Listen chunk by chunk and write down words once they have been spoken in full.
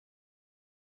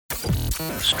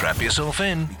Strap yourself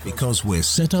in because we're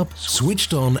set up,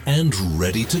 switched on, and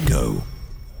ready to go.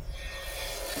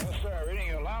 Yes, sir. Reading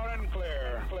you loud and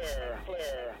clear. Clear.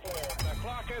 The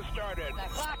clock has started. The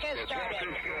clock has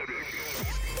started.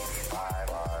 5,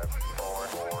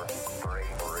 4, 3,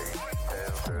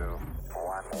 2,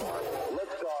 1.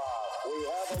 Liftoff. We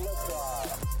have a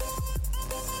liftoff.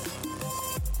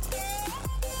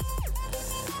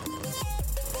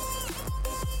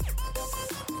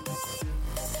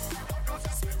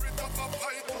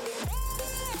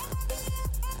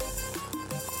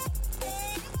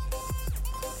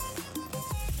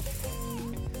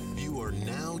 You are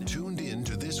now tuned in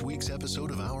to this week's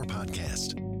episode of our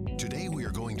podcast. Today we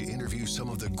are going to interview some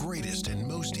of the greatest and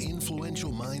most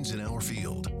influential minds in our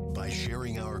field. By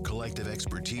sharing our collective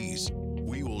expertise,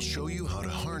 we will show you how to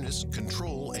harness,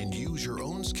 control, and use your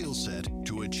own skill set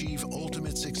to achieve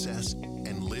ultimate success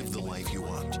and live the life you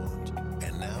want.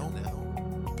 And now,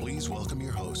 please welcome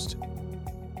your host.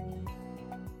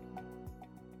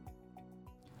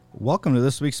 Welcome to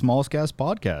this week's Smallest Gas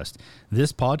Podcast.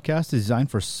 This podcast is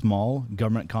designed for small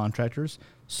government contractors,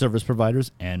 service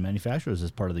providers, and manufacturers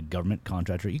as part of the government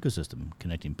contractor ecosystem,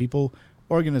 connecting people,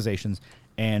 organizations,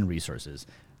 and resources.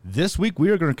 This week,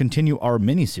 we are going to continue our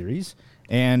mini-series,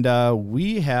 and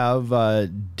we have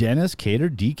Dennis Cater,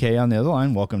 DK, on the other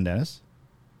line. Welcome, Dennis.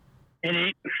 Hey,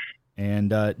 Nate.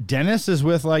 And Dennis is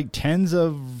with like tens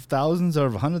of thousands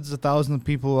or hundreds of thousands of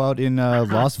people out in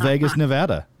Las Vegas,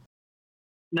 Nevada.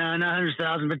 No, not hundreds of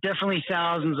thousands, but definitely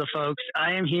thousands of folks.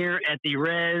 I am here at the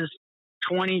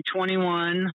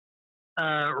RES2021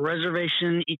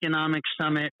 Reservation Economic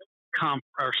Summit Conference.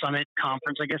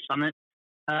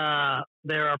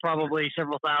 There are probably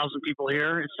several thousand people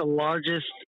here. It's the largest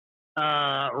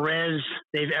res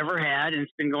they've ever had, and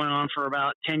it's been going on for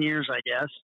about 10 years, I guess.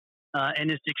 And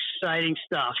it's exciting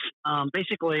stuff.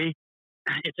 Basically,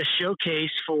 it's a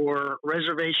showcase for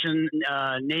reservation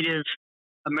Native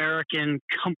American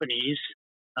companies,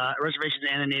 reservations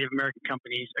and Native American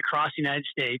companies across the United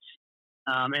States.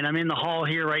 And I'm in the hall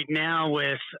here right now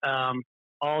with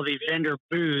all the vendor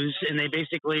booths, and they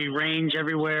basically range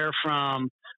everywhere from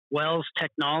Wells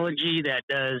Technology that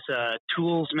does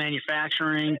tools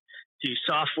manufacturing to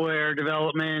software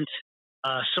development,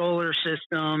 solar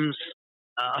systems,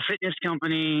 a fitness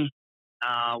company,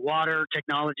 water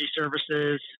technology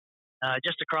services,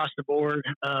 just across the board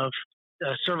of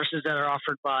services that are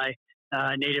offered by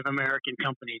Native American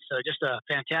companies. So just a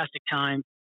fantastic time.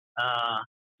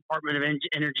 Department of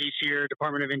Energy's here,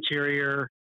 Department of Interior,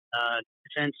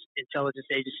 Defense Intelligence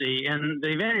Agency. And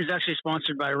the event is actually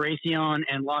sponsored by Raytheon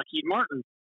and Lockheed Martin,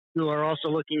 who are also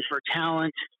looking for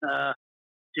talent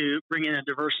to bring in a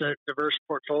diverse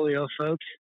portfolio of folks.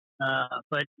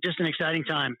 But just an exciting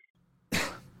time.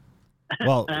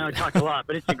 Well, I know I talked a lot,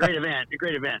 but it's a great event.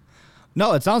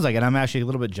 No, it sounds like it. I'm actually a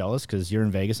little bit jealous because you're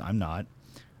in Vegas. I'm not.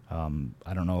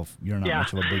 I don't know if you're not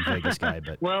much of a big Vegas guy,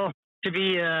 but well, to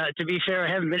be fair, I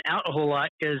haven't been out a whole lot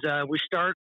because we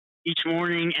start each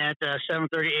morning at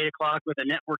 7:30, 8 o'clock with a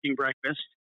networking breakfast,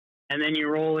 and then you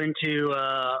roll into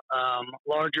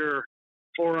larger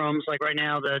forums. Like right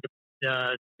now, the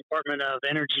Department of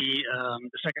Energy,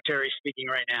 the Secretary is speaking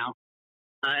right now.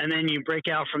 And then you break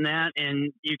out from that,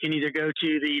 and you can either go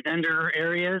to the vendor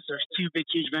areas. There's two big,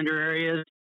 huge vendor areas,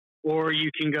 or you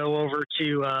can go over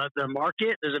to the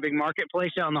market. There's a big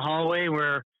marketplace out in the hallway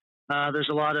where there's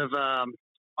a lot of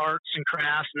arts and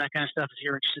crafts and that kind of stuff. If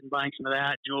you're interested in buying some of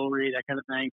that, jewelry, that kind of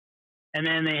thing. And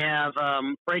then they have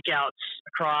breakouts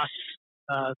across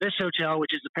this hotel,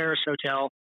 which is the Paris Hotel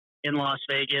in Las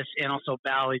Vegas, and also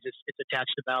Bally's. It's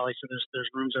attached to Bally's, so there's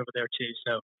rooms over there too.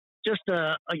 So. Just,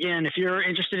 again, if you're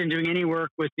interested in doing any work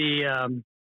with the,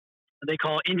 they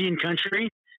call Indian country,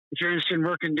 if you're interested in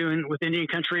working with Indian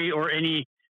country or any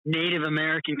Native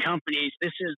American companies,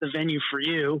 this is the venue for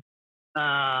you.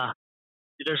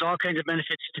 There's all kinds of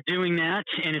benefits to doing that,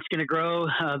 and it's going to grow.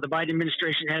 The Biden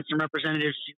administration had some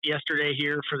representatives yesterday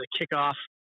here for the kickoff,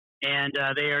 and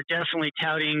they are definitely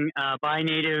touting Buy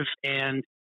Native and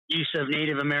use of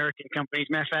Native American companies.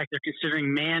 Matter of fact, they're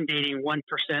considering mandating 1%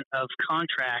 of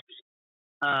contracts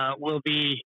will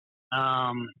be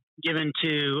given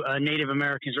to Native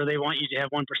Americans, or they want you to have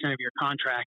 1% of your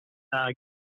contract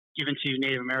given to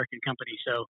Native American companies.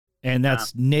 So, and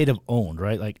that's Native owned,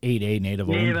 right? Like 8A Native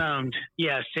owned. Native owned,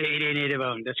 yes, 8A Native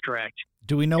owned. That's correct.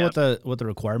 Do we know what the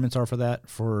requirements are for that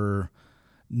for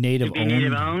Native owned?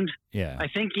 Native owned? Yeah, I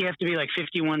think you have to be like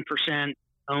 51%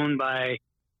 owned by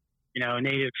a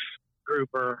Native group,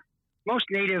 or most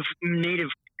Native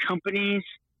companies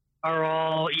are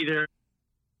all either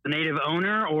the Native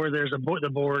owner or there's the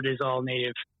board is all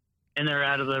Native and they're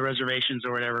out of the reservations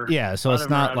or whatever. Yeah, so A lot it's of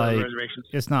them are not out of the like reservations.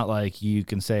 it's not like you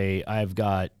can say I've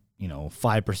got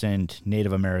 5%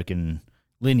 Native American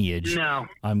lineage. No,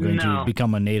 I'm going to no.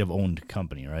 become a Native-owned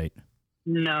company, right?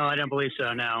 No, I don't believe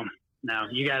so. No,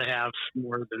 you got to have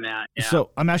more than that. Yeah.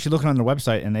 So I'm actually looking on their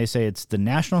website, and they say it's the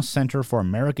National Center for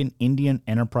American Indian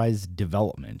Enterprise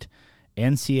Development,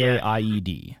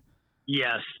 NCAIED.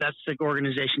 Yes, that's the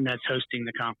organization that's hosting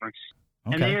the conference.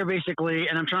 Okay. And they are basically,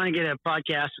 and I'm trying to get a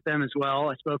podcast with them as well.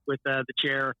 I spoke with the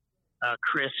chair,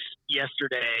 Chris,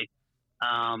 yesterday.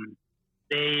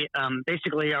 They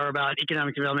basically are about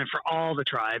economic development for all the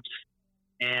tribes.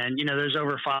 And, there's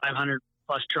over 500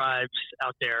 plus tribes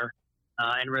out there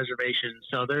and reservations.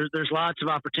 So there's lots of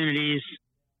opportunities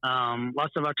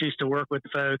to work with the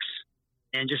folks.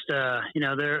 And just,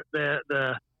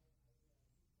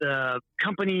 the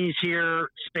companies here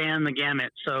span the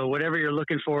gamut. So whatever you're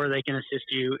looking for, they can assist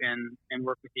you and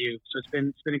work with you. So it's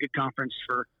been a good conference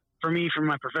for me, from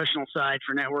my professional side,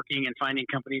 for networking and finding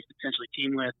companies to potentially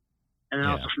team with. And then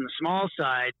also from the small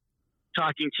side,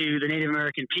 talking to the Native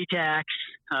American PTACs,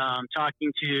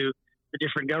 talking to the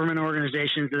different government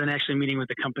organizations, and then actually meeting with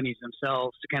the companies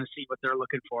themselves to kind of see what they're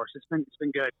looking for. So it's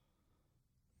been good.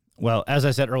 Well, as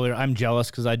I said earlier, I'm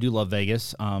jealous because I do love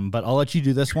Vegas, but I'll let you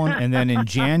do this one. And then in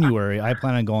January, I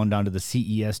plan on going down to the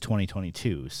CES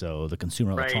 2022, so the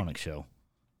Consumer Electronics Show.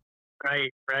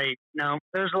 Right. No,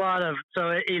 there's a lot of,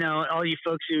 so, all you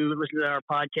folks who listen to our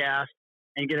podcast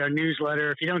and get our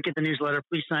newsletter, if you don't get the newsletter,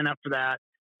 please sign up for that.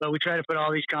 But we try to put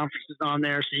all these conferences on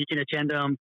there so you can attend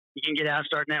them. You can get out,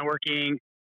 start networking.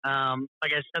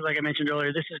 Like I mentioned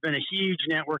earlier, this has been a huge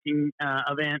networking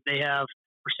event. They have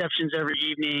receptions every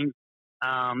evening.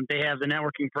 They have the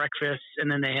networking breakfast, and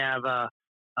then they have a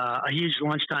huge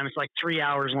lunchtime. It's like 3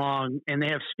 hours long, and they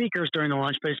have speakers during the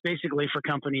lunch, but it's basically for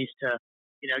companies to,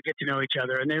 get to know each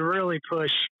other. And they really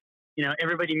push,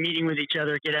 everybody meeting with each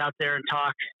other, get out there and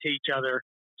talk to each other.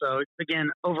 So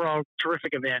again, overall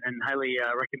terrific event, and highly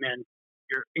recommend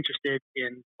if you're interested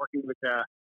in working with the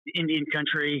Indian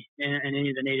country and any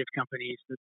of the native companies.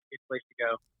 It's a good place to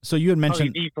go. So you had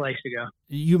mentioned the place to go.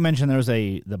 You mentioned there's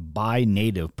the buy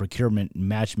native procurement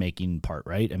matchmaking part,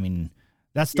 right? I mean,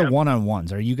 that's the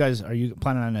one-on-ones. Are you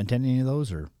planning on attending any of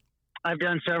those, or? I've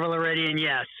done several already, and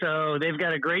yes. So they've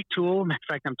got a great tool. In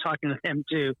fact, I'm talking to them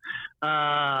too.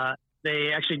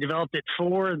 They actually developed it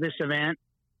for this event.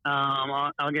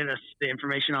 I'll get us the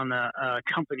information on the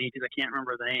company because I can't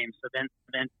remember the name. So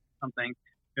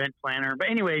event planner. But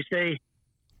anyways, they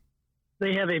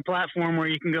have a platform where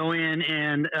you can go in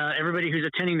and everybody who's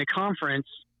attending the conference,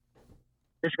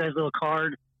 this guy's little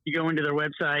card, you go into their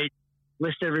website,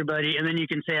 list everybody, and then you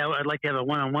can say, I'd like to have a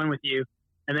one-on-one with you.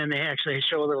 And then they actually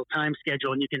show a little time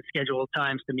schedule, and you can schedule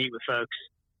times to meet with folks.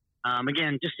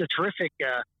 Again, just a terrific,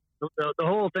 the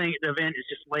whole thing, the event is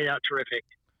just laid out terrific.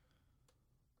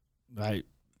 Right.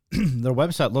 Their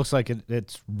website looks like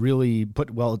it's really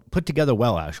put together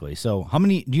well, actually. So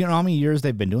do you know how many years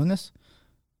they've been doing this?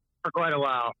 For quite a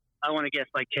while. I want to guess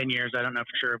like 10 years. I don't know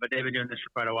for sure, but they've been doing this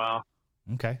for quite a while.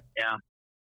 Okay. Yeah.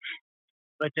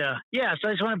 But, so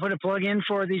I just want to put a plug in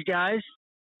for these guys.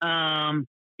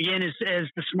 Again, as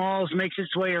the Smalls makes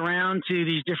its way around to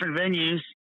these different venues,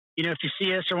 if you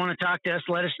see us or want to talk to us,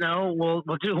 let us know.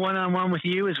 We'll do a one-on-one with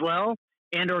you as well,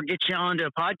 and or get you onto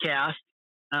a podcast.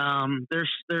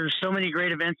 There's so many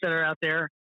great events that are out there.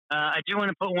 I do want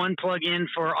to put one plug in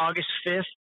for August 5th.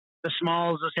 The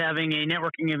Smalls is having a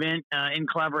networking event in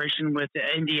collaboration with the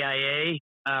NDIA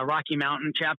Rocky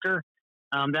Mountain chapter.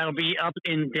 That'll be up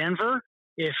in Denver.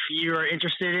 If you are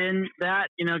interested in that,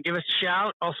 give us a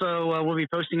shout. Also, we'll be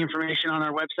posting information on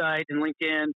our website and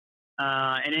LinkedIn,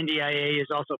 and NDIA is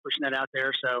also pushing that out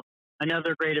there. So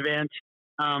another great event.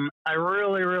 I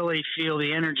really, really feel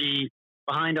the energy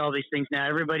behind all these things now.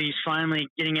 Everybody's finally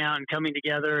getting out and coming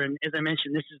together. And as I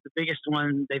mentioned, this is the biggest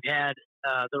one they've had,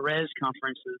 the RES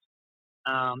conferences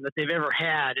that they've ever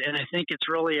had. And I think it's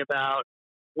really about,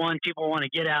 one, people want to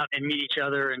get out and meet each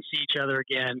other and see each other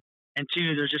again. And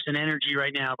two, there's just an energy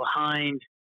right now behind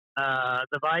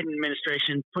the Biden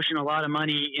administration pushing a lot of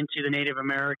money into the Native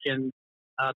American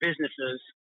businesses.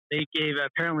 They gave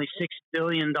apparently $6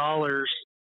 billion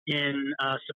in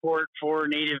support for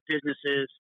Native businesses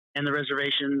and the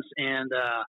reservations, and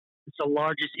it's the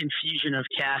largest infusion of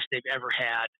cash they've ever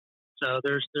had. So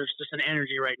there's just an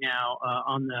energy right now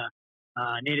on the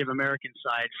Native American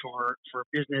side for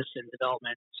business and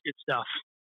development. It's good stuff.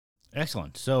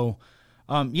 Excellent. So,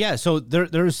 so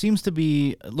there seems to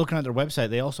be, looking at their website,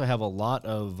 they also have a lot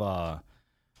of,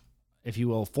 if you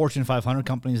will, Fortune 500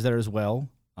 companies there as well.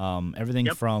 Everything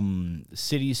from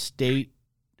city, state,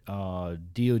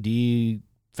 DOD,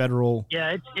 federal?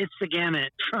 Yeah, it's the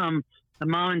gamut from the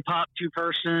mom and pop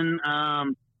 2-person.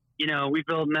 We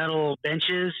build metal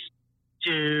benches.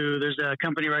 There's a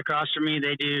company right across from me.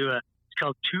 They do. It's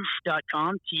called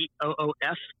Toof.com.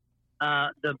 TOOF.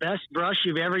 The best brush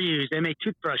you've ever used. They make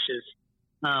toothbrushes.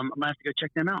 I'm gonna have to go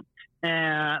check them out.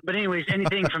 But anyways,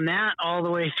 anything from that all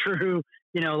the way through,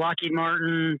 Lockheed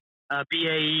Martin,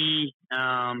 BAE,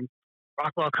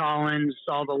 Rockwell Collins,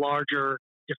 all the larger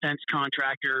defense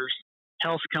contractors,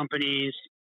 health companies.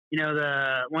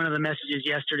 One of the messages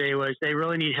yesterday was they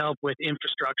really need help with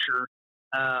infrastructure.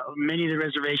 Many of the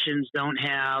reservations don't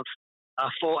have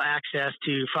full access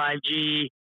to 5G.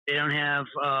 They don't have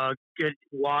good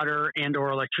water and or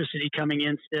electricity coming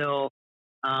in still.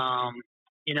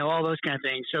 All those kind of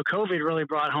things. So COVID really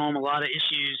brought home a lot of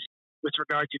issues with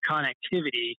regard to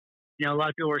connectivity. A lot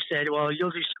of people were said, well, you'll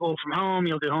do school from home,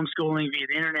 you'll do homeschooling via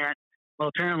the internet. Well,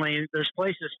 apparently there's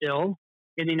places still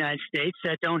in the United States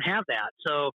that don't have that.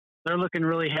 So they're looking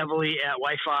really heavily at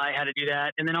Wi-Fi, how to do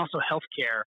that, and then also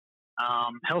healthcare.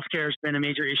 Healthcare has been a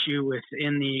major issue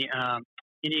within the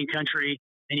Indian country.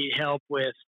 They need help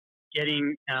with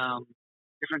getting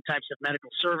different types of medical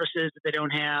services that they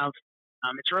don't have.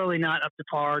 It's really not up to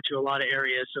par to a lot of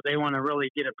areas, so they want to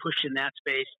really get a push in that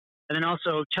space. And then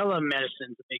also telemedicine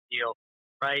is a big deal,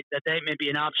 right? That may be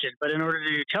an option. But in order to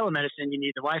do telemedicine, you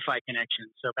need the Wi-Fi connection.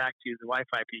 So back to the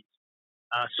Wi-Fi piece.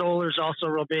 Solar is also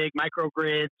real big.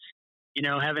 Microgrids,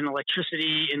 having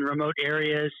electricity in remote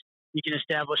areas. You can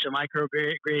establish a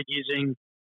microgrid using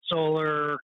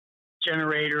solar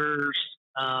generators,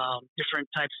 different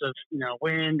types of,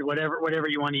 wind, whatever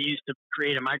you want to use to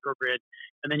create a microgrid.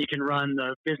 And then you can run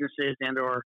the businesses and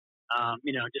or,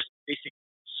 just basic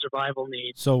survival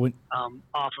needs So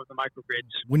off of the microgrids.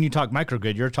 When you talk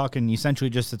microgrid, you're talking essentially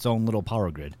just its own little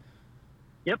power grid.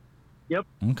 Yep.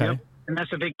 Okay. Yep. And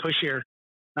that's a big push here.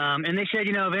 And they said,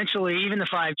 eventually, even the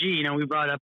 5G, we brought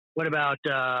up, what about,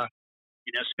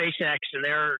 SpaceX and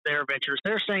their ventures.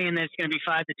 They're saying that it's going to be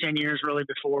 5 to 10 years really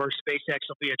before SpaceX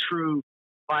will be a true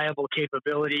viable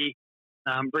capability,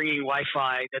 bringing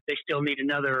Wi-Fi, that they still need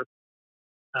another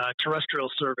terrestrial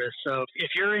service. So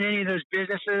if you're in any of those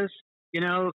businesses,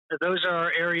 those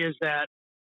are areas that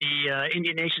the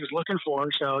Indian nation is looking for.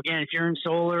 So again, if you're in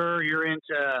solar, you're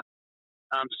into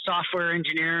software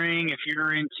engineering, if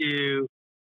you're into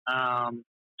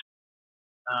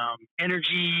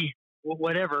energy,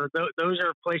 whatever, those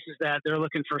are places that they're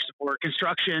looking for support.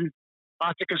 Construction,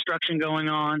 lots of construction going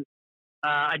on.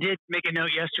 I did make a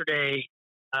note yesterday.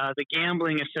 The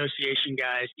Gambling Association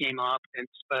guys came up and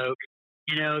spoke.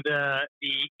 The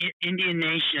Indian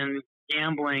Nation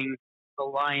Gambling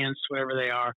Alliance, whatever they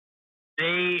are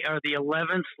the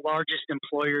 11th largest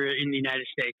employer in the United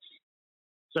States.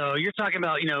 So you're talking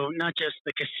about, not just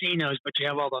the casinos, but you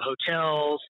have all the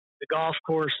hotels, the golf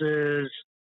courses,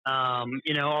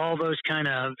 all those kind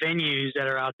of venues that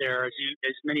are out there,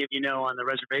 as many of you know, on the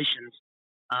reservations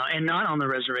and not on the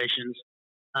reservations.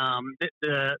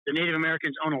 The Native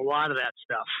Americans own a lot of that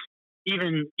stuff.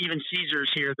 Even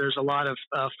Caesars here, there's a lot of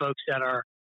folks that are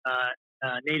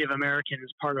Native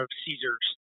Americans, part of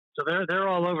Caesars. So they're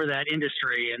all over that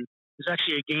industry. And there's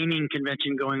actually a gaming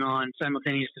convention going on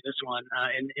simultaneous to this one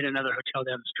in another hotel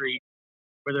down the street,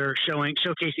 where they're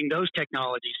showcasing those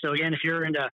technologies. So again, if you're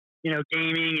into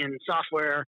gaming and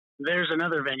software, there's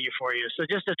another venue for you. So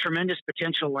just a tremendous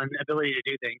potential and ability to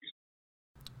do things.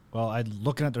 Well, I'm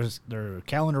looking at their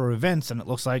calendar of events, and it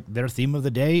looks like their theme of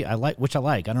the day, I like.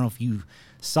 I don't know if you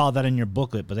saw that in your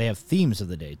booklet, but they have themes of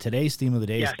the day. Today's theme of the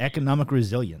day is economic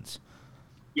resilience.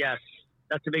 Yes,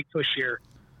 that's a big push here.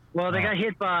 Well,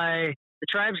 the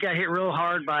tribes got hit real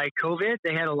hard by COVID.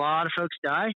 They had a lot of folks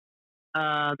die.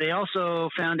 They also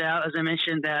found out, as I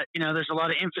mentioned, that, there's a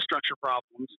lot of infrastructure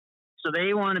problems. So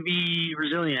they want to be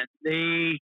resilient.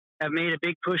 They have made a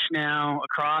big push now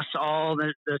across all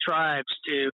the tribes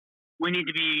we need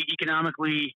to be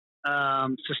economically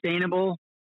sustainable.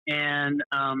 And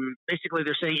basically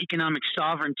they're saying economic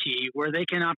sovereignty, where they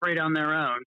can operate on their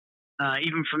own.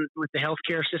 Even with the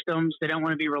healthcare systems, they don't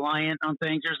want to be reliant on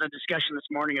things. There's a discussion this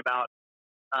morning about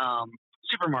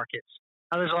supermarkets.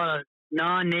 There's a lot of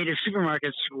non-native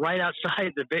supermarkets right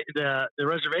outside the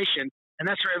reservation, and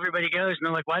that's where everybody goes. And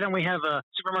they're like, why don't we have a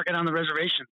supermarket on the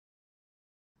reservation?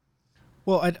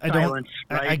 Well,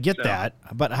 I get that,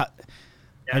 but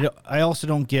I also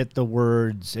don't get the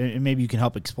words, and maybe you can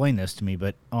help explain this to me,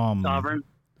 but sovereign.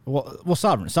 Well,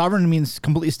 sovereign. Sovereign means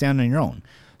completely stand on your own.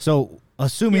 So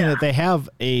assuming that they have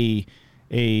a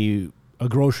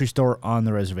grocery store on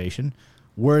the reservation,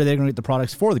 where are they going to get the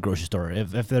products for the grocery store?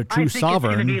 If they're too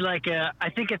sovereign, it's going to be I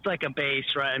think it's like a base,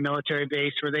 right? A military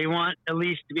base where they want at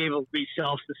least to be able to be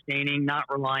self-sustaining, not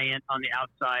reliant on the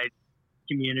outside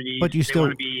communities. But you still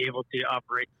want to be able to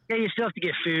operate. Yeah, you still have to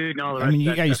get food and all the rest. I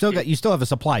mean, you still have a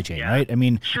supply chain, right? I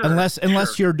mean, sure,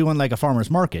 unless you're doing like a farmer's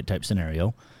market type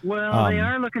scenario. Well, they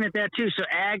are looking at that too. So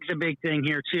ag's a big thing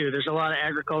here too. There's a lot of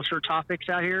agriculture topics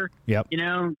out here. Yep.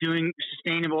 Doing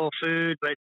sustainable food,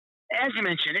 but as you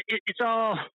mentioned, it's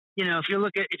all, if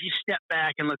you step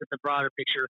back and look at the broader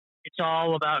picture, it's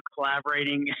all about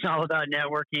collaborating. It's all about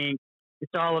networking.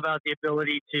 It's all about the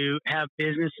ability to have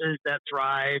businesses that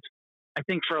thrive. I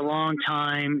think for a long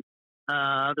time,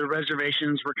 the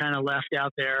reservations were kind of left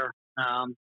out there.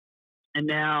 And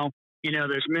now,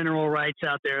 there's mineral rights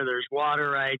out there. There's water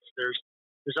rights. There's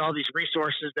all these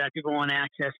resources that people want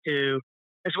access to,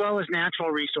 as well as natural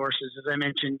resources. As I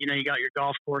mentioned, you got your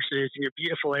golf courses and your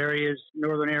beautiful areas,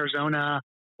 northern Arizona,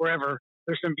 wherever.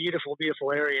 There's some beautiful,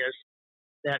 beautiful areas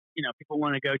that, people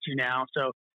want to go to now.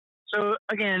 So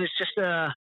again, it's just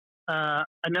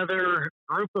another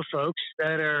group of folks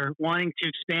that are wanting to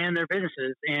expand their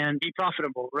businesses and be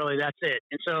profitable. Really, that's it.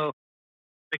 And so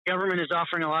the government is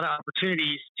offering a lot of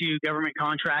opportunities to government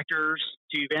contractors,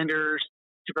 to vendors,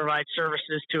 to provide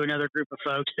services to another group of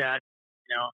folks that,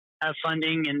 have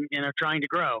funding and are trying to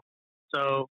grow.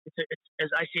 So it's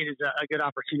as I see it as a good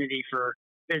opportunity for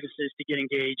businesses to get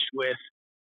engaged with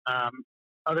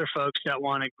other folks that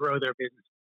want to grow their business.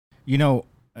 You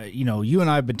and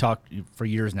I have been talking for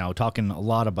years now, talking a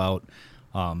lot about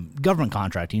government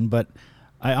contracting, but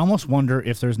I almost wonder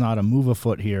if there's not a move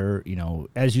afoot here.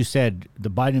 As you said,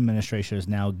 the Biden administration is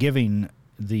now giving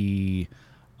the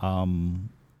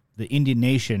Indian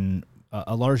nation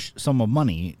a large sum of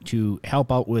money to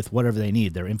help out with whatever they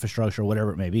need, their infrastructure,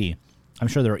 whatever it may be. I'm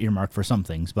sure they're earmarked for some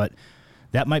things, but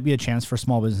that might be a chance for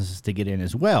small businesses to get in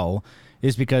as well,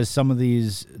 is because some of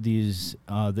these the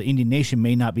Indian nation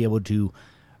may not be able to,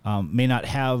 may not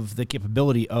have the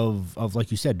capability of,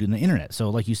 like you said, doing the internet. So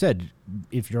like you said,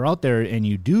 if you're out there and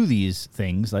you do these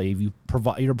things, like if you're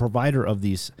a provider of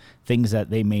these things that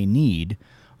they may need,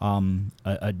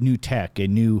 a new tech,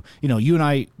 you and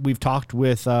I, we've talked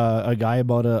with a guy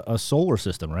about a solar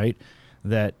system, right?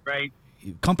 Right.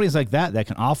 Companies like that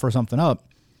can offer something up.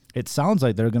 It sounds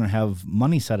like they're going to have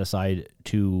money set aside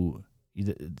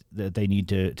that they need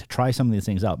to try some of these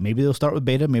things out. Maybe they'll start with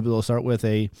beta. Maybe they'll start with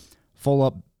a full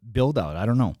up build out. I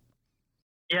don't know.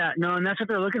 Yeah, no, and that's what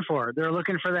they're looking for. They're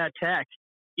looking for that tech.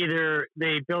 Either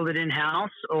they build it in house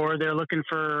or they're looking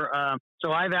for.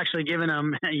 So I've actually given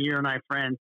them, you and I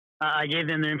friends. I gave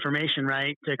them the information,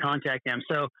 right, to contact them.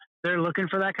 So they're looking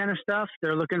for that kind of stuff.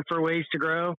 They're looking for ways to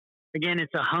grow. Again,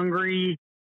 it's a hungry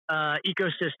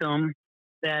ecosystem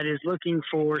that is looking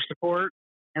for support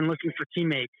and looking for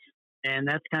teammates. And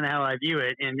that's kind of how I view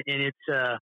it. And it's,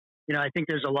 I think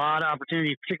there's a lot of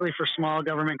opportunity, particularly for small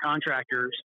government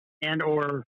contractors and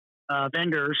or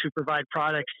vendors who provide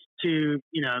products to,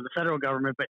 the federal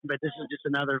government. But this is just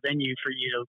another venue for you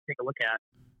to take a look at.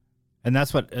 And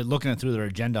that's what, looking at through their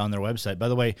agenda on their website. By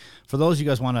the way, for those of you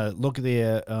guys want to look at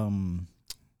the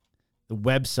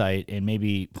website and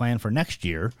maybe plan for next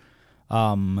year,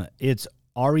 it's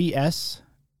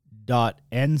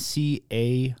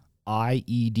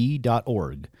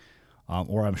res.ncaied.org.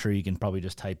 Or I'm sure you can probably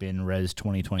just type in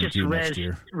RES2022 next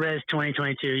year.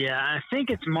 RES2022, yeah. I think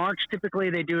it's March.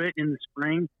 Typically they do it in the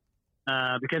spring.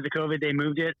 Because of COVID, they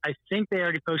moved it. I think they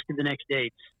already posted the next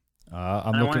dates.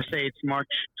 I want to say it's March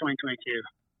 2022.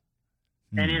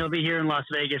 And it'll be here in Las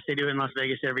Vegas. They do it in Las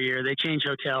Vegas every year. They change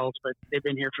hotels, but they've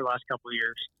been here for the last couple of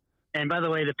years. And by the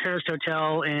way, the Paris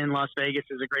Hotel in Las Vegas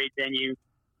is a great venue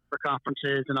for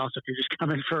conferences. And also if you're just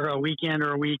coming for a weekend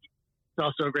or a week, it's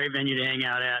also a great venue to hang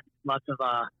out at. Lots of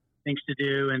things to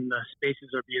do, and the spaces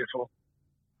are beautiful.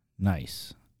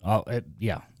 Nice. Oh,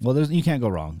 yeah. Well, you can't go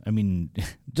wrong. I mean,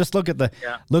 just look at the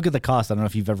cost. I don't know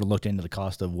if you've ever looked into the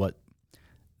cost of what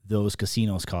those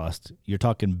casinos cost. You're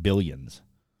talking billions.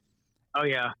 Oh,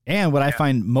 yeah. And what I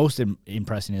find most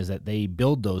impressive is that they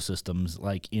build those systems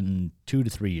like in 2 to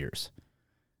 3 years,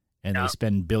 and they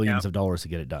spend billions of dollars to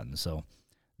get it done. So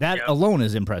that alone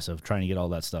is impressive, trying to get all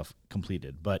that stuff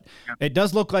completed. But it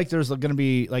does look like there's going to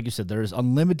be, like you said, there's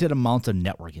unlimited amounts of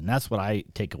networking. That's what I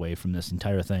take away from this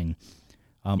entire thing.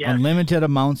 Unlimited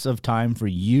amounts of time for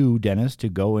you, Dennis, to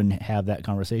go and have that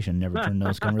conversation. Never turn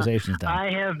those conversations down.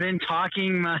 I have been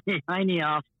talking my hiney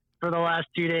off for the last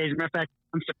 2 days. Matter of fact,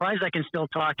 I'm surprised I can still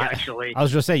talk, actually. I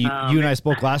was just saying, you and I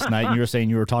spoke last night, and you were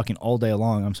saying you were talking all day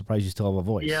long. I'm surprised you still have a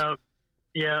voice.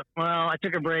 Yeah. Well, I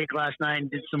took a break last night and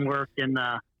did some work, and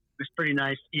it was a pretty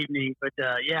nice evening. But,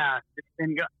 it's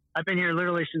been I've been here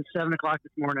literally since 7 o'clock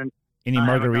this morning. Any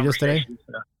margaritas today?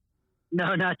 So.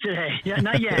 No, not today. Yeah,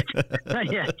 not yet. Not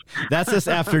yet. That's this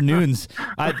afternoon's.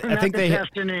 I think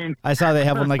afternoon. I saw they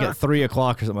have one like at 3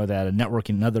 o'clock or something like that.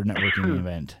 Another networking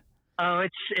event. Oh,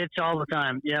 it's all the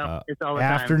time. Yeah, it's all the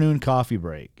afternoon coffee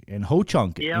break. And Ho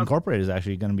Chunk Yep. Incorporated is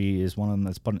actually going to be one of them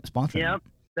that's sponsoring. Yep,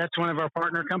 that's one of our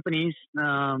partner companies.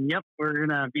 Yep, we're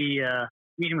gonna be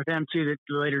meeting with them too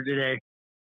later today.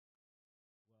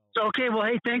 So, okay, well,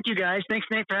 hey, thank you guys. Thanks,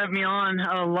 Nate, for having me on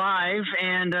live.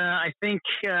 And I think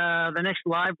the next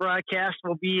live broadcast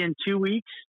will be in 2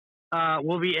 weeks.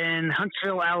 We'll be in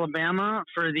Huntsville, Alabama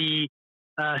for the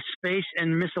Space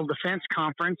and Missile Defense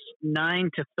Conference, 9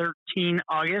 to 13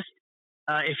 August.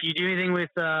 If you do anything with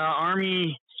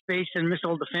Army Space and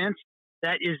Missile Defense,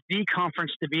 that is the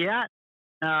conference to be at.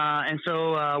 And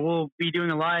so we'll be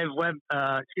doing a live live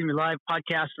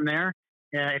podcast from there.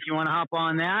 If you want to hop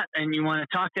on that and you want to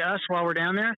talk to us while we're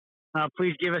down there,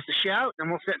 please give us a shout and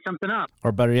we'll set something up.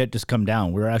 Or better yet, just come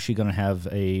down. We're actually going to have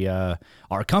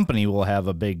our company will have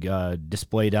a big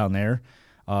display down there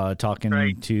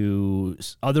talking to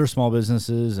other small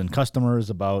businesses and customers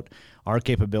about our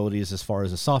capabilities as far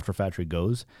as the software factory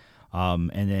goes.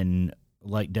 And then,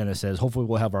 like Dennis says, hopefully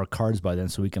we'll have our cards by then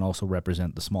so we can also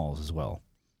represent the smalls as well.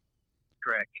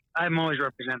 Correct. I'm always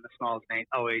representing the smalls, Nate.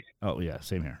 Always. Oh, yeah,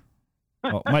 same here.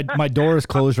 Oh, my door is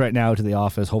closed right now to the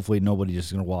office. Hopefully nobody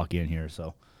just going to walk in here.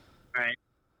 So, all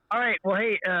right. Well,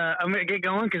 hey, I'm going to get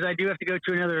going because I do have to go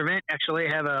to another event. Actually,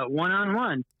 I have a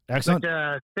one-on-one. Excellent.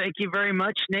 But thank you very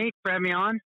much, Nate, for having me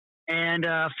on. And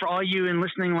for all you in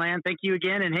listening land, thank you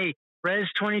again. And hey,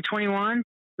 RES2021.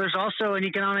 There's also an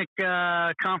economic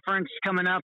conference coming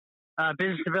up,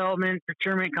 business development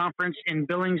procurement conference in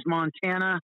Billings,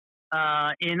 Montana,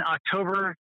 in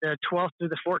October the 12th through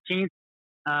the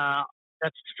 14th.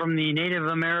 That's from the Native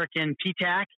American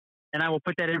PTAC, and I will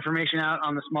put that information out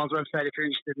on the Smalls website if you're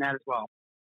interested in that as well.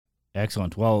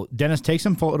 Excellent. Well, Dennis, take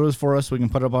some photos for us. We can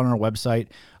put it up on our website.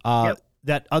 Yep.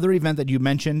 That other event that you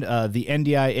mentioned, the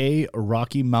NDIA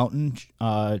Rocky Mountain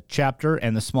chapter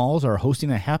and the Smalls are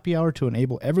hosting a happy hour to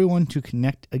enable everyone to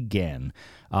connect again.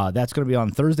 That's going to be on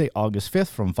Thursday, August 5th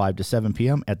from 5 to 7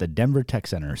 p.m. at the Denver Tech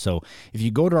Center. So if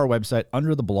you go to our website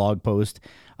under the blog post,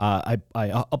 I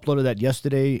uploaded that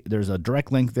yesterday. There's a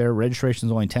direct link there. Registration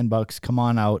is only $10. Come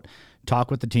on out, talk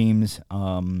with the teams,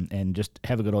 and just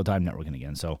have a good old time networking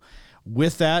again. So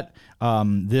with that,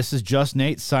 this is just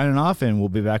Nate signing off, and we'll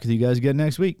be back with you guys again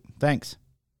next week. Thanks.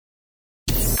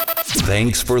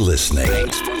 Thanks for listening.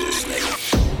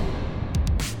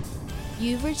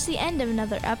 You've reached the end of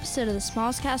another episode of the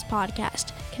Smallscast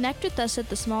podcast. Connect with us at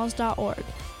thesmalls.org.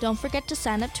 Don't forget to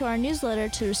sign up to our newsletter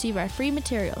to receive our free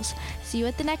materials. See you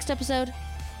at the next episode.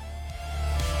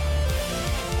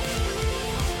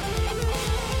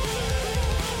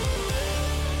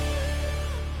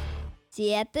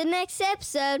 See you at the next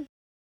episode.